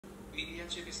Mi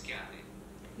piace pescare.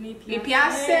 Mi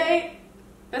piace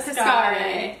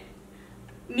pescare.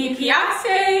 Mi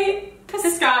piace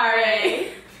pescare.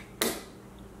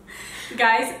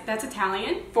 Guys, that's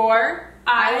Italian for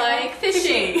I like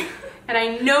fishing. And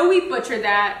I know we butchered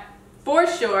that for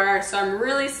sure, so I'm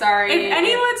really sorry. If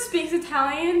anyone speaks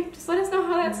Italian, just let us know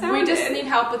how that sounded. We just need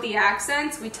help with the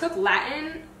accents. We took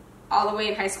Latin all the way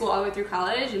in high school, all the way through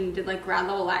college, and did like grad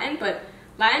level Latin, but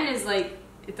Latin is like,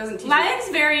 it doesn't teach Latin's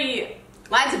a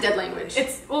dead language.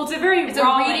 It's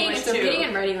a reading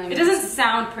and writing language. It doesn't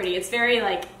sound pretty. It's very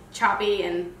like choppy,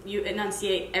 and you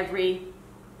enunciate every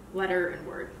letter and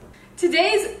word.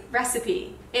 Today's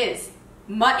recipe is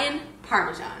mutton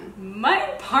parmesan.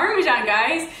 Mutton parmesan,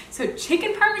 guys. So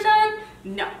chicken parmesan?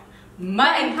 No.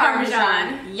 Mutton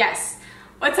parmesan. Yes.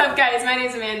 What's up, guys? My name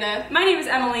is Amanda. My name is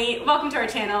Emily. Welcome to our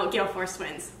channel, Gale Force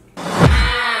Twins.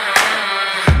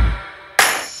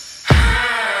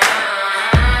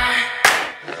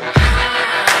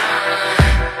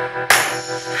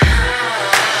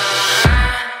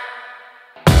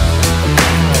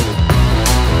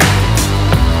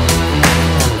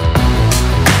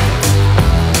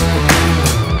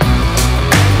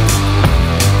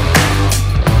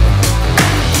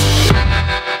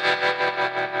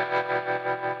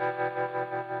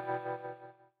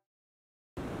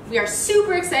 We are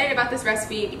super excited about this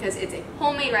recipe because it's a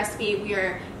homemade recipe. We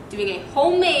are doing a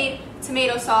homemade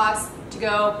tomato sauce to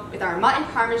go with our mutton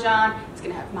parmesan. It's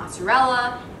gonna have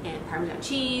mozzarella and parmesan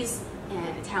cheese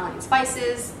and Italian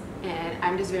spices. And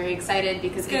I'm just very excited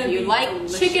because if you like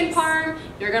chicken parm,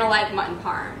 you're gonna like mutton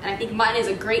parm. And I think mutton is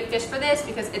a great fish for this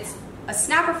because it's a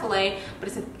snapper fillet, but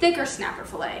it's a thicker snapper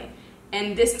fillet.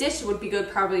 And this dish would be good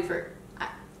probably for,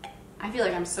 I feel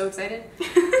like I'm so excited.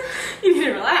 You need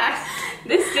to relax.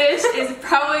 This dish is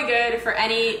probably good for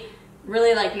any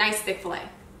really like nice thick fillet.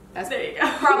 There you go.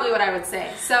 Probably what I would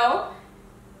say. So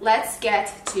let's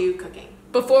get to cooking.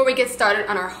 Before we get started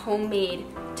on our homemade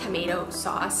tomato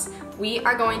sauce, we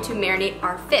are going to marinate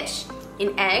our fish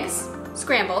in eggs,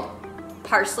 scrambled,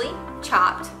 parsley,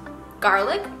 chopped,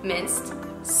 garlic, minced,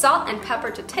 salt and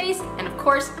pepper to taste, and of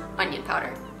course, onion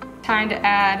powder. Time to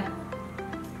add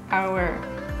our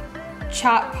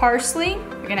chopped parsley.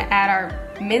 We're gonna add our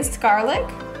minced garlic,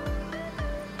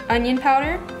 onion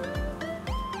powder,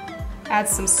 add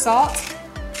some salt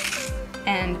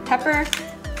and pepper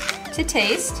to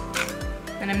taste.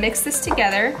 I'm gonna mix this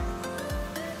together.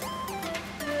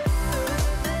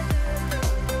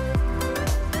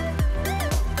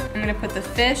 I'm gonna put the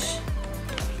fish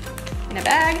in a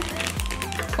bag,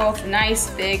 both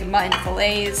nice big mutton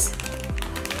fillets.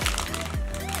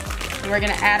 And we're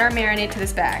gonna add our marinade to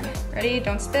this bag. Ready?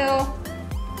 Don't spill.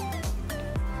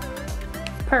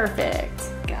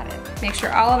 Perfect. Got it. Make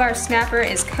sure all of our snapper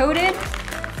is coated.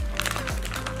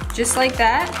 Just like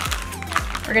that.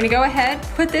 We're gonna go ahead,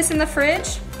 put this in the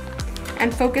fridge,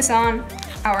 and focus on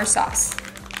our sauce.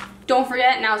 Don't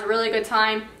forget, now's a really good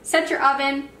time. Set your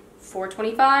oven,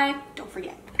 425, don't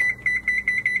forget.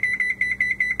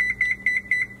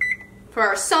 For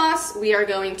our sauce, we are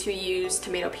going to use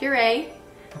tomato puree.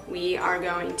 We are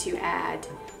going to add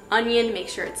onion, make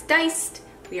sure it's diced.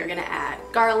 We are gonna add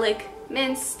garlic,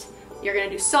 minced. You're gonna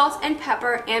do salt and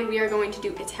pepper, and we are going to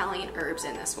do Italian herbs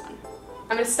in this one.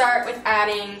 I'm gonna start with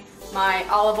adding my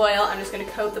olive oil. I'm just gonna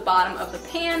coat the bottom of the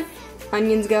pan.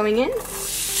 Onions going in. A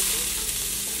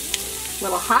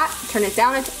little hot, turn it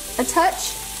down a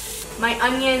touch. My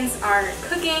onions are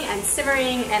cooking and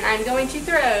simmering, and I'm going to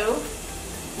throw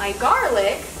my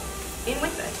garlic in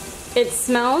with it. It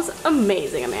smells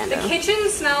amazing, Amanda. The kitchen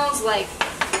smells like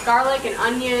garlic and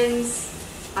onions.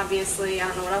 Obviously, I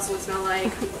don't know what else it would smell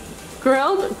like.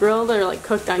 grilled or like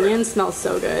cooked onions smells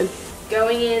so good.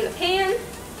 Going in the pan,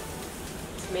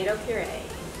 tomato puree.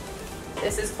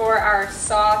 This is for our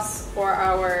sauce for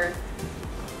our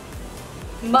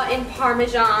mutton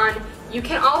parmesan. You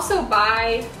can also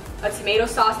buy a tomato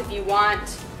sauce if you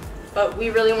want, but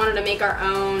we really wanted to make our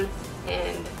own,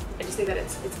 and I just think that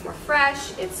it's more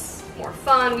fresh, it's more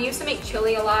fun. We used to make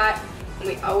chili a lot, and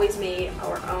we always made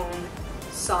our own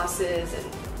sauces. And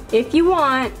if you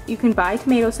want, you can buy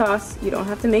tomato sauce. You don't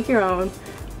have to make your own,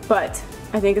 but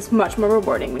I think it's much more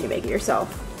rewarding when you make it yourself.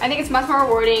 I think it's much more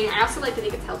rewarding. I also like to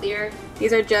think it's healthier.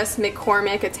 These are just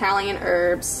McCormick Italian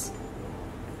herbs.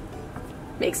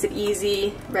 Makes it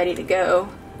easy, ready to go.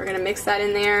 We're gonna mix that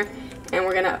in there, and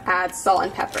we're gonna add salt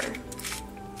and pepper.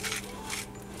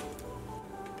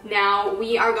 Now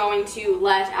we are going to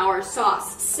let our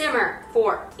sauce simmer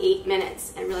for 8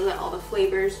 minutes and really let all the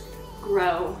flavors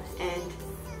grow and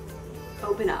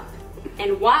open up.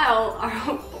 And while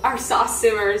our sauce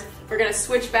simmers, we're gonna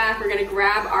switch back. We're gonna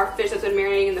grab our fish that's been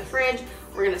marinating in the fridge.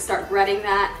 we're gonna start breading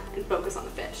that and focus on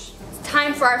the fish. It's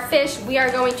time for our fish. We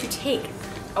are going to take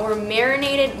our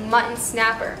marinated mutton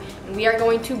snapper and we are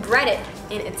going to bread it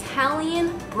in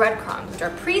Italian breadcrumbs, which are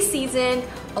pre-seasoned,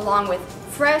 along with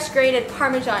fresh grated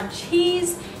Parmesan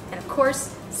cheese and of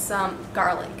course some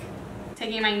garlic.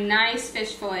 Taking my nice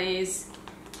fish fillets,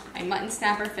 my mutton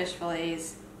snapper fish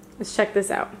fillets. Let's check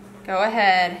this out. Go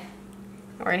ahead.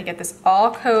 We're gonna get this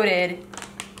all coated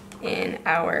in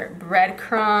our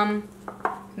breadcrumb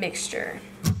mixture.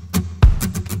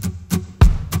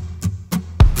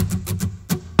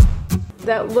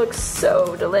 That looks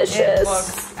so delicious. It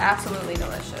looks absolutely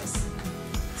delicious.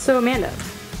 So Amanda,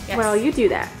 Yes. while you do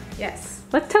that, Yes.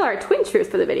 let's tell our twin truth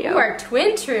for the video. Ooh, our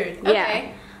twin truth.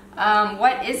 Okay.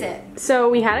 What is it? So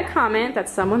we had a comment that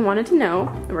someone wanted to know,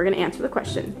 and we're gonna answer the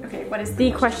question. Okay, what is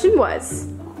The question was,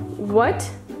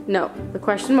 the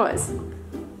question was,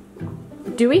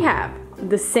 do we have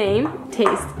the same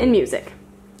taste in music?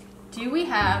 Do we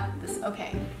have this?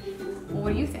 Okay. Well,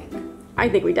 what do you think? I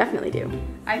think we definitely do.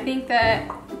 I think that,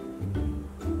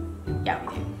 yeah,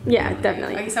 we do. Yeah,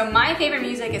 definitely. Okay, so my favorite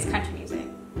music is country music,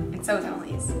 and so is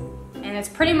Emily's. And it's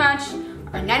pretty much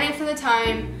our 99% of the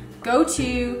time go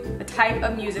to the type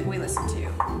of music we listen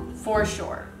to, for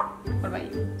sure. What about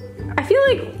you? I feel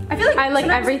like I like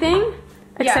sometimes- everything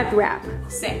except Yeah. rap.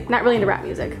 Same. Not really into rap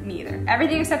music. Me either.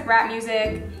 Everything except rap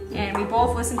music, and we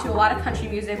both listen to a lot of country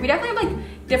music. We definitely have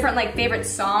like different like favorite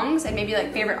songs and maybe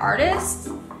like favorite artists,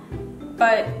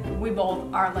 but we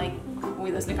both are like, we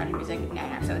listen to country music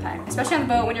 99% of the time. Especially on the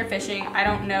boat when you're fishing. I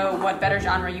don't know what better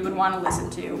genre you would want to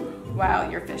listen to while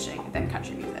you're fishing than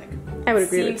country music. I would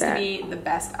agree with that. Seems to be the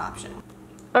best option.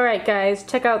 All right, guys,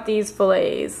 check out these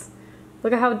fillets.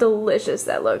 Look at how delicious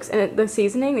that looks. And the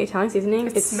seasoning, the Italian seasoning,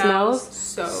 it smells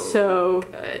so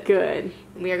good.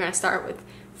 And we are gonna start with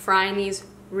frying these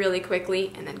really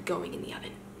quickly and then going in the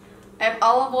oven. I have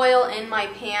olive oil in my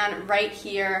pan right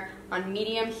here on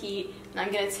medium heat, and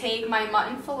I'm gonna take my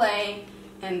mutton fillet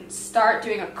and start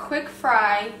doing a quick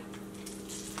fry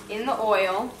in the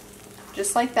oil,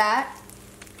 just like that.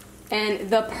 And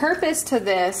the purpose to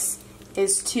this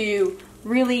is to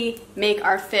really make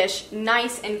our fish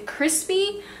nice and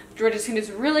crispy. We're just gonna do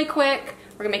this really quick.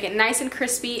 We're gonna make it nice and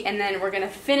crispy, and then we're gonna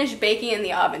finish baking in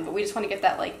the oven. But we just want to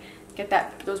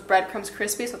get those breadcrumbs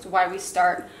crispy, so that's why we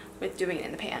start with doing it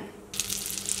in the pan.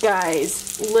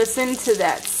 Guys, listen to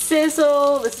that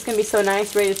sizzle. This is gonna be so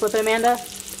nice. Ready to flip it, Amanda?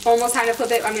 Almost time to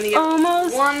flip it. I'm gonna give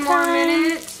Almost one more time.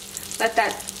 minute. Let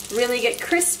that really get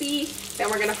crispy.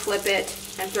 Then we're gonna flip it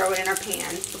and throw it in our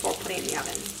pan before putting it in the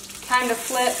oven. Time to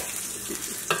flip.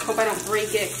 Hope I don't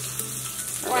break it.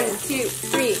 1, 2,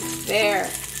 3. There.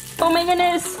 Oh my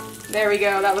goodness. There we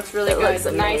go. That looks really It good. looks Nice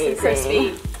and amazing.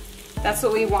 crispy. That's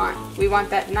what we want. We want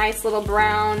that nice little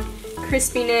brown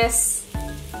crispiness.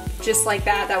 Just like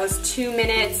that. That was 2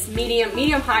 minutes.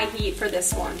 Medium high heat for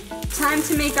this one. Time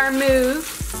to make our move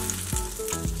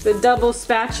The double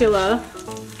spatula.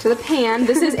 to the pan.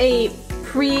 This is a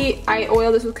I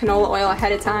oiled this with canola oil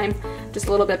ahead of time. Just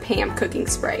a little bit of Pam cooking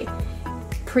spray.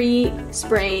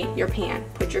 Pre-spray your pan.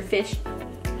 Put your fish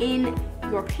in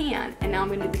your pan. And now I'm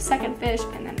gonna do the second fish,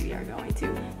 and then we are going to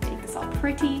make this all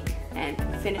pretty and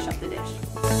finish up the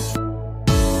dish.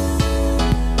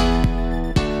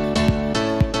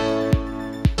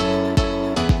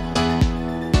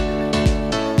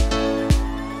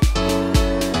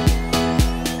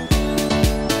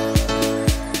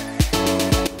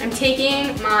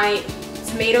 Taking my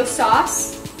tomato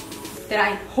sauce,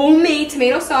 homemade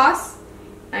tomato sauce,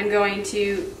 I'm going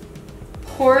to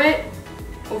pour it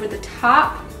over the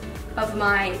top of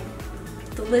my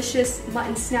delicious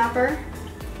mutton snapper,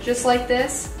 just like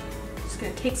this. Just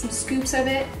gonna take some scoops of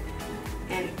it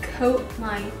and coat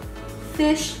my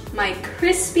fish, my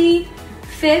crispy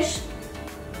fish.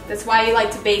 That's why you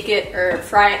like to bake it or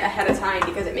fry it ahead of time,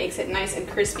 because it makes it nice and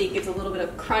crispy, gives a little bit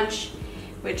of crunch,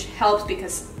 which helps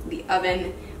because the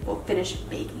oven will finish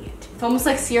baking it. It's almost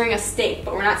like searing a steak,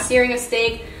 but we're not searing a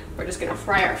steak. We're just gonna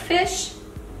fry our fish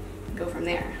and go from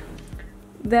there.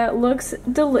 That looks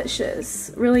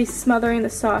delicious. Really smothering the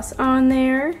sauce on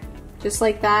there. Just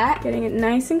like that. Getting it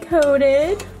nice and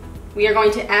coated. We are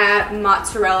going to add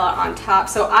mozzarella on top.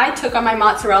 So I took on my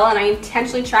mozzarella and I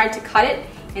intentionally tried to cut it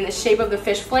in the shape of the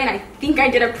fish fillet, and I think I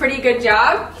did a pretty good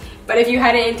job. But if you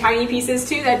had it in tiny pieces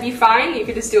too, that'd be fine. You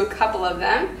could just do a couple of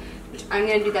them, which I'm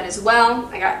gonna do that as well.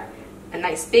 I got a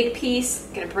nice big piece.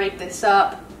 I'm gonna break this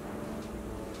up.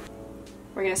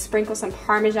 We're gonna sprinkle some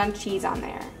Parmesan cheese on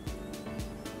there.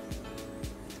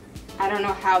 I don't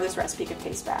know how this recipe could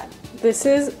taste bad. This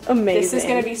is amazing. This is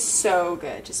gonna be so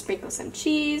good. Just sprinkle some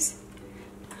cheese.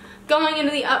 Going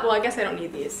into the oven, well, I guess I don't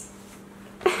need these.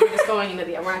 just going into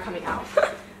the oven. We're not coming out.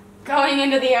 Going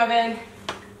into the oven.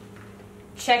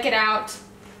 Check it out.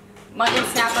 Mutton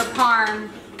snapper parm.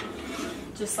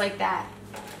 Just like that.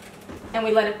 And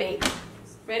we let it bake.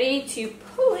 Ready to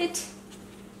pull it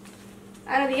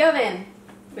out of the oven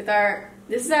with our,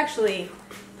 this is actually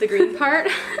the green part.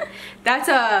 That's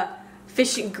a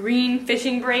green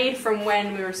fishing braid from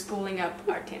when we were spooling up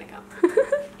our Tanica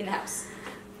in the house.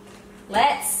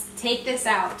 Let's take this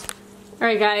out.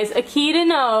 Alright guys, a key to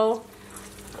know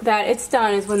that it's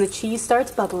done is when the cheese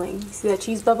starts bubbling. See that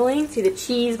cheese bubbling? See the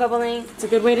cheese bubbling? It's a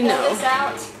good way to know. Pull this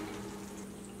out.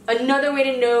 Another way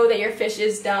to know that your fish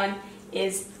is done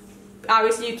is,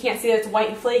 obviously you can't see that it's white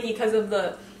and flaky because of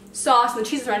the sauce and the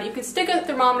cheese around it. You can stick a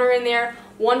thermometer in there.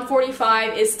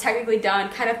 145 is technically done.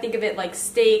 Kind of think of it like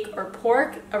steak or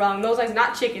pork, around those lines,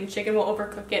 not chicken. Chicken will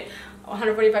overcook it.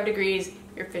 145 degrees,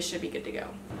 your fish should be good to go.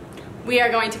 We are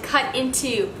going to cut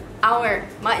into our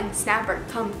mutton snapper.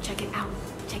 Come check it out.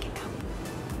 Check it out.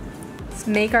 Let's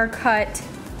make our cut.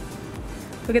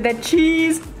 Look at that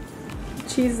cheese. The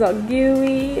cheese is all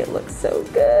gooey. It looks so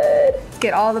good. Let's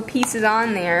get all the pieces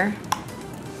on there.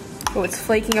 Oh, it's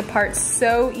flaking apart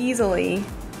so easily.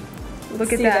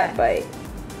 Look at that. Bite.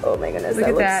 Oh my goodness. Look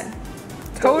at that.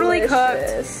 Totally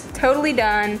cooked. Totally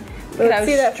done. Look at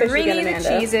how stringy the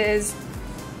cheese is.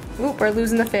 Oop, we're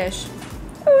losing the fish.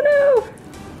 Oh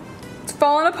no! It's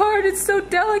falling apart. It's so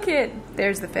delicate.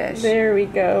 There's the fish. There we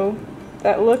go.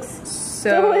 That looks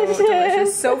so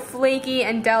delicious. So flaky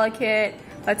and delicate.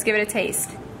 Let's give it a taste.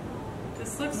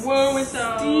 This looks so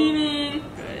steaming.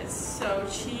 Good. It's so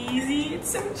cheesy.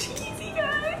 It's so cheesy,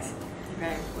 guys.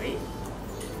 Okay, wait.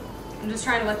 I'm just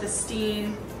trying to let the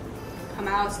steam come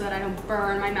out so that I don't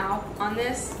burn my mouth on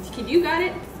this. You got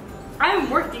it?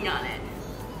 I'm working on it.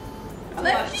 A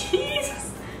lot of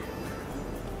cheese.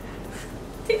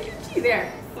 Take your cheese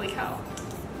there. Holy cow.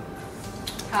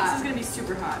 Hot. This is gonna be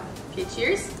super hot. Okay,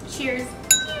 cheers. Cheers.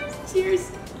 Cheers.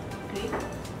 Cheers. Ready?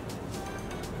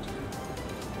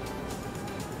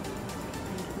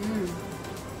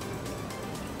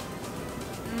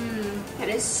 That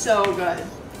is so good.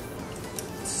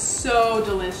 So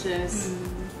delicious.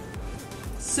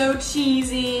 So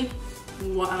cheesy.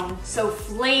 Wow. So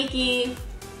flaky.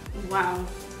 Wow.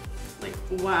 Like,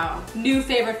 wow. New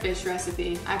favorite fish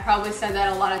recipe. I probably said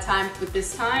that a lot of times, but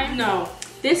this time, No.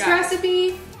 This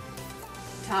recipe,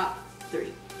 top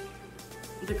 3.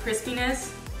 The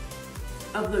crispiness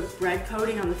of the bread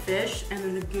coating on the fish, and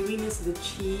then the gooiness of the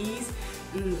cheese,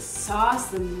 and then the sauce,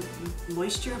 the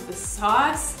moisture of the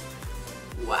sauce.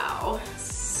 Wow.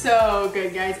 So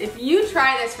good, guys. If you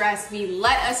try this recipe,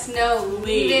 let us know.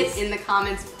 Leave it in the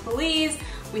comments, please.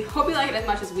 We hope you like it as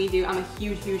much as we do. I'm a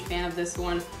huge, huge fan of this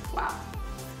one. Wow.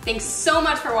 Thanks so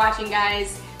much for watching,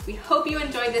 guys. We hope you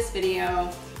enjoyed this video.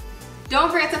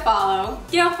 Don't forget to follow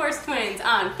Gale Force Twins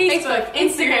on Facebook,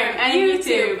 Instagram, and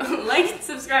YouTube. Like and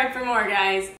subscribe for more, guys.